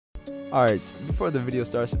Alright, before the video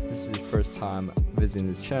starts, if this is your first time visiting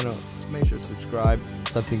this channel, make sure to subscribe.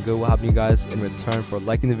 Something good will happen to you guys in return for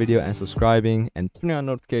liking the video and subscribing and turning on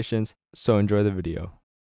notifications, so enjoy the video.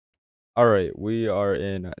 Alright, we are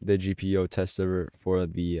in the GPO test server for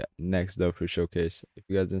the next Dove Fruit Showcase. If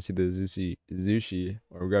you guys didn't see the Zushi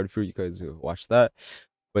or Gravity Fruit, you guys watch that.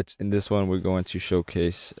 But in this one, we're going to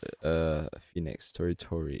showcase Phonix,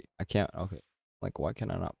 Tori. I can't, okay. Like, why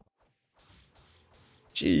can I not?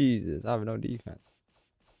 Jesus, I have no defense.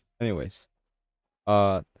 Anyways,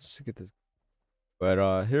 let's get this.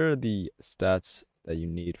 But here are the stats that you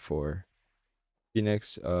need for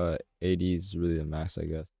Phonix. 80 is really the max, I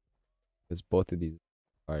guess, because both of these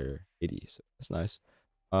require 80, so that's nice.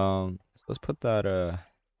 So let's put that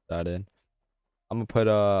in. I'm gonna put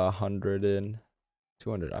 100 in,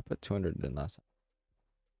 200. I put 200 in last time.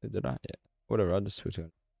 Did I? Yeah. Whatever. I'll just put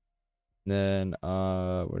 200. And then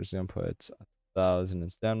we're just gonna put 1,000 in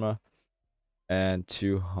stamina and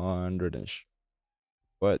 200 in.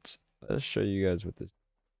 But let's show you guys what this.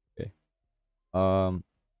 Okay. So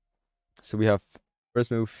we have first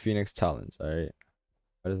move Phonix Talons. All right.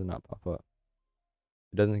 Why does it not pop up?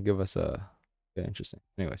 It doesn't give us a. Okay, interesting.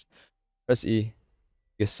 Anyways, press E.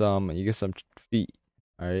 You get some feet.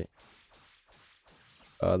 All right.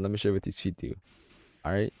 Let me show you what these feet do.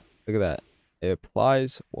 All right. Look at that. It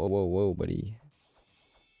applies. Whoa, whoa, whoa, buddy.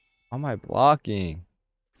 How am I blocking?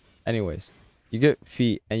 Anyways, you get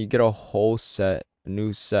feet and you get a whole set, a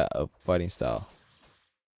new set of fighting style.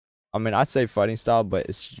 I mean, I'd say fighting style, but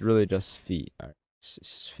it's really just feet. All right. It's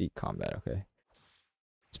just feet combat. Okay.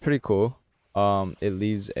 It's pretty cool. It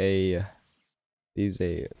leaves a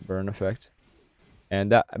burn effect, and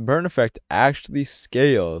that burn effect actually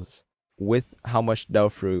scales with how much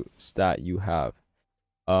Dove Fruit stat you have.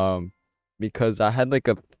 Because I had like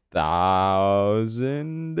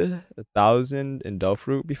 1,000 in Dove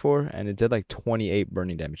Fruit before, and it did like 28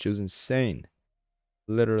 burning damage. It was insane,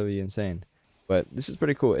 literally insane. But this is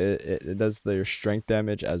pretty cool. It does their strength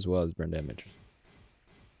damage as well as burn damage.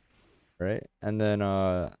 Right, and then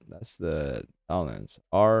that's the talents.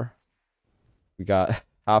 R, we got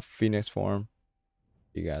half Phonix form.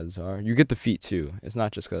 You guys are, you get the feet too. It's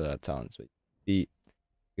not just because of that talents, but feet.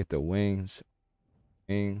 You get the wings.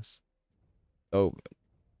 So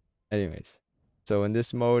anyways, so in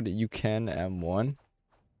this mode you can M1.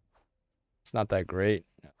 It's not that great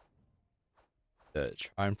to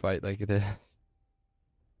try and fight like it is.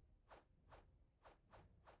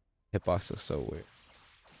 Hitbox looks so weird.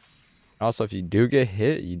 Also, if you do get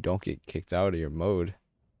hit, you don't get kicked out of your mode.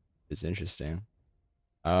 It's interesting.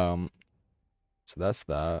 So that's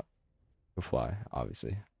that. You fly,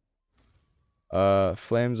 obviously.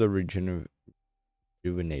 Flames of rejuvenation.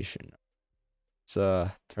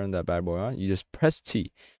 Let's turn that bad boy on. You just press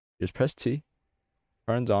T. Just press T.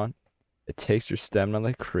 Turns on. It takes your stamina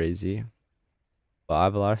like crazy. Well, I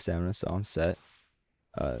have a lot of stamina, so I'm set.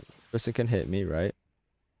 This person can hit me, right?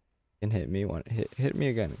 Can hit me. Hit me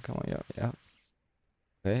again. Come on, yeah.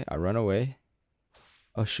 Okay, I run away.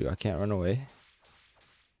 Oh shoot, I can't run away.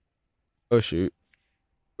 Oh shoot.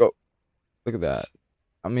 Go. Look at that.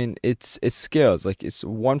 I mean, it scales. Like, it's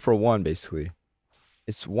 1 for 1, basically.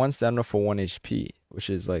 It's 1 stamina for 1 HP, which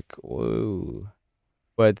is like, whoa.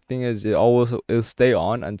 But the thing is, it'll stay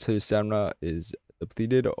on until your stamina is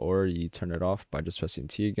depleted, or you turn it off by just pressing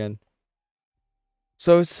T again.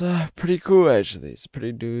 So it's pretty cool, actually. It's a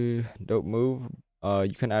pretty dope move.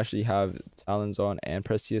 You can actually have talons on and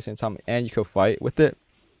press T at the same time, and you can fight with it.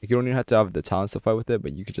 Like, you don't even have to have the talons to fight with it,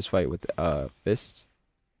 but you could just fight with fists.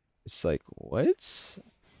 It's like, what?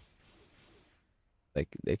 Like,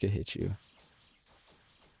 they could hit you.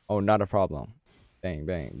 Oh, not a problem. Bang,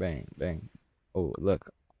 bang, bang, bang. Oh,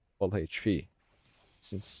 look, full HP.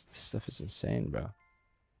 This stuff is insane, bro.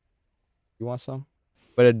 You want some?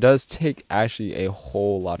 But it does take actually a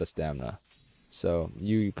whole lot of stamina. So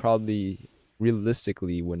you probably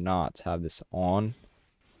realistically would not have this on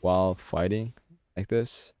while fighting like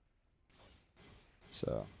this.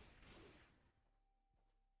 So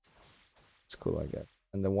it's cool, I guess.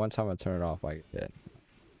 And the one time I turn it off, I get hit.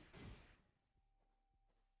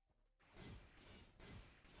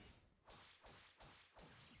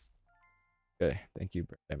 Okay, thank you,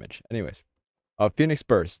 damage. Anyways. Phonix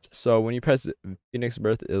Burst. So when you press Phonix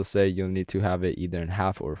Burst, it'll say you'll need to have it either in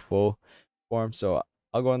half or full form. So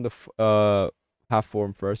I'll go in the half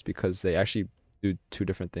form first, because they actually do 2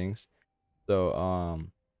 different things. So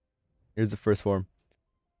here's the first form.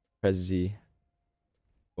 Press Z.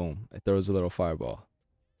 Boom. It throws a little fireball.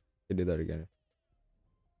 I do that again.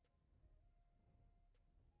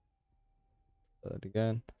 Do that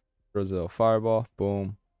again. Throws a little fireball.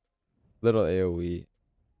 Boom. Little AoE.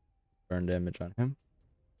 burn damage on him.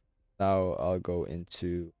 Now I'll go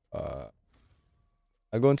into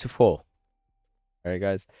full. All right,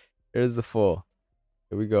 guys. Here's the full.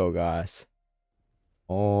 Here we go, guys.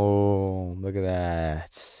 Oh, look at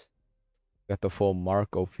that. Got the full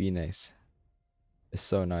Marco Phonix. It's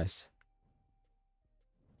so nice.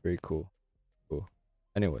 Very cool. Cool.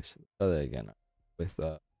 Anyways, try that again with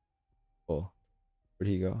full. Where'd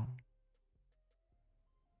he go?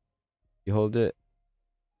 You hold it.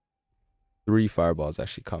 3 fireballs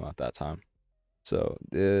actually come out that time. So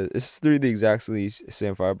it's 3 the exactly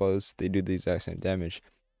same fireballs. They do the exact same damage.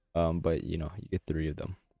 But you know, you get 3 of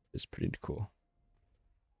them. It's pretty cool.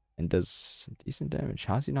 And does some decent damage.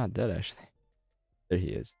 How's he not dead actually? There he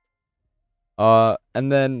is.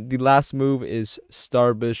 And then the last move is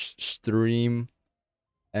Starbush Stream.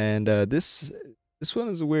 And this one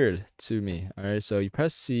is weird to me. Alright, so you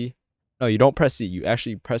press C. No, you don't press C. You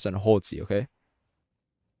actually press and hold C, okay?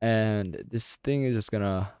 And this thing is just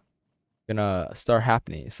gonna start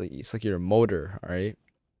happening. It's like your motor, alright?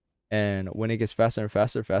 And when it gets faster and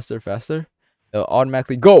faster, it'll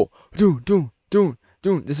automatically go. Doom.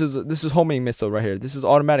 This is homing missile right here. This is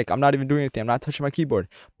automatic. I'm not even doing anything. I'm not touching my keyboard.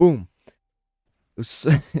 Boom.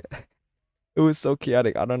 It was so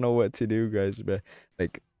chaotic. I don't know what to do, guys, but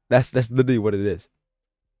like that's literally what it is.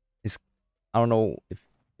 I don't know if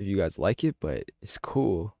you guys like it, but it's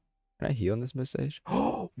cool. Can I heal in this message?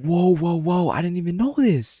 Oh, whoa! I didn't even know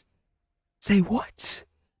this. Say what?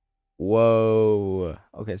 Whoa.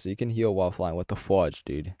 Okay, so you can heal while flying. What the fudge,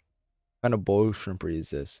 dude? What kind of bow shrimpery is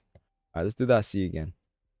this? Alright, let's do that C again.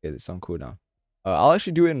 Okay, it's on cooldown. I'll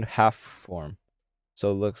actually do it in half form. So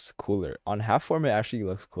it looks cooler. On half form, it actually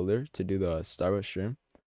looks cooler to do the Starbucks stream.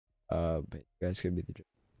 But you guys could be the...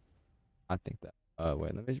 I think that.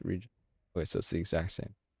 Wait, let me read. Okay, so it's the exact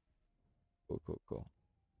same. Cool.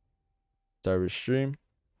 Starbucks stream.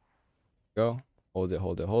 Go.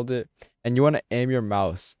 Hold it. And you want to aim your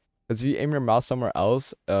mouse. Because if you aim your mouse somewhere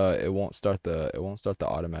else, it won't start the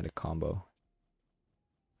automatic combo.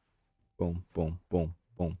 Boom.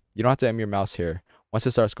 You don't have to aim your mouse here. Once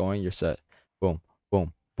it starts going, you're set. Boom.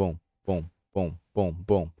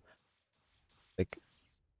 Like,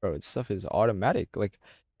 bro, this stuff is automatic. Like,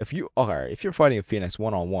 if you're fighting a Phoenix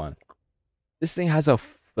 1-on-1, this thing has a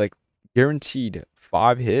like guaranteed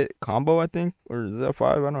 5-hit combo, I think, or is that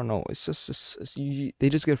 5? I don't know. It's just they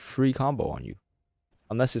just get free combo on you,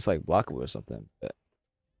 unless it's like blockable or something. But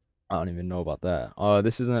I don't even know about that.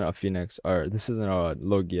 This isn't a Phoenix, or this isn't a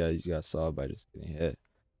Logia you guys saw by just getting hit.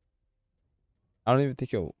 I don't even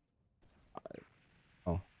think it.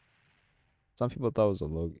 Oh, some people thought it was a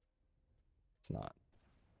Logia. It's not.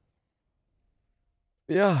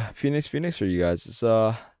 But yeah, Phoenix for you guys. It's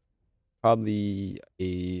probably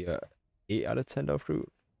a 8 out of 10 dog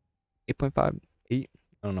fruit. 8.5, 8.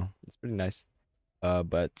 I don't know. It's pretty nice.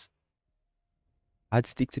 But I'd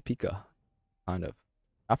stick to Pika, kind of.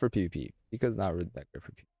 Not for PvP. Pika's not really that good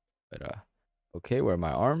for PvP. But okay, where are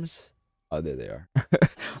my arms? Oh, there they are.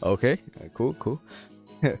 Okay, cool.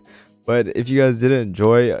 But if you guys did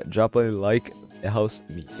enjoy, drop a like. It helps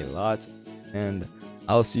me a lot. And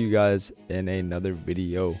I'll see you guys in another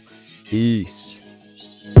video. Peace.